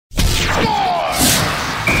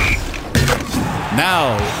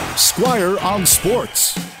Now, Squire on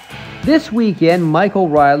Sports. This weekend, Michael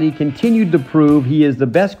Riley continued to prove he is the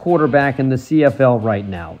best quarterback in the CFL right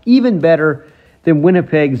now, even better than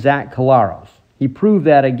Winnipeg's Zach Collaros. He proved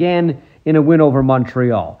that again in a win over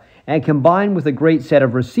Montreal. And combined with a great set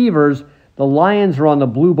of receivers, the Lions are on the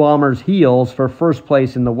Blue Bombers' heels for first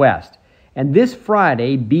place in the West. And this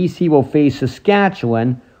Friday, BC will face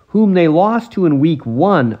Saskatchewan, whom they lost to in Week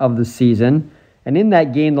 1 of the season. And in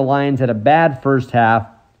that game, the Lions had a bad first half.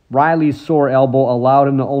 Riley's sore elbow allowed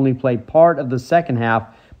him to only play part of the second half,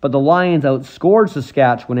 but the Lions outscored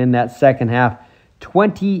Saskatchewan in that second half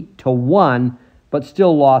 20-1, but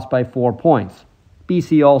still lost by 4 points.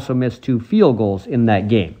 BC also missed 2 field goals in that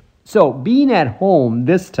game. So being at home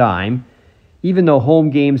this time, even though home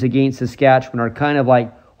games against Saskatchewan are kind of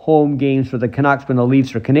like home games for the Canucks when the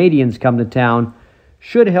Leafs or Canadians come to town,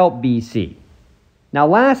 should help BC. Now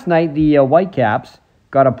last night, the Whitecaps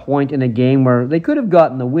got a point in a game where they could have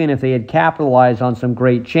gotten the win if they had capitalized on some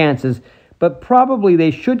great chances, but probably they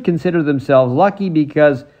should consider themselves lucky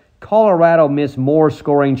because Colorado missed more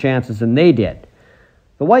scoring chances than they did.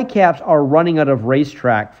 The Whitecaps are running out of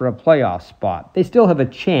racetrack for a playoff spot. They still have a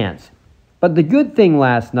chance. But the good thing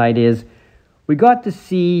last night is we got to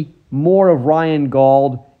see more of Ryan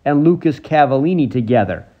Gauld and Lucas Cavallini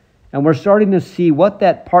together. And we're starting to see what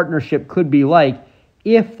that partnership could be like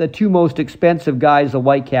if the 2 most expensive guys the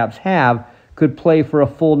Whitecaps have could play for a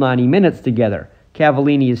full 90 minutes together.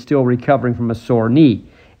 Cavallini is still recovering from a sore knee.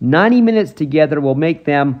 90 minutes together will make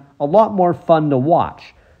them a lot more fun to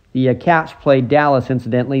watch. The Caps play Dallas,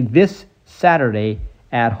 incidentally, this Saturday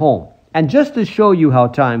at home. And just to show you how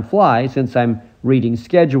time flies, since I'm reading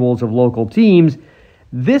schedules of local teams,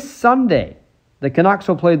 this Sunday, the Canucks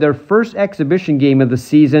will play their first exhibition game of the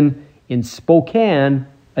season in Spokane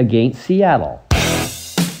against Seattle.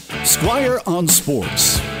 Squire on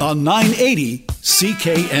Sports on 980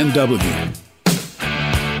 CKNW.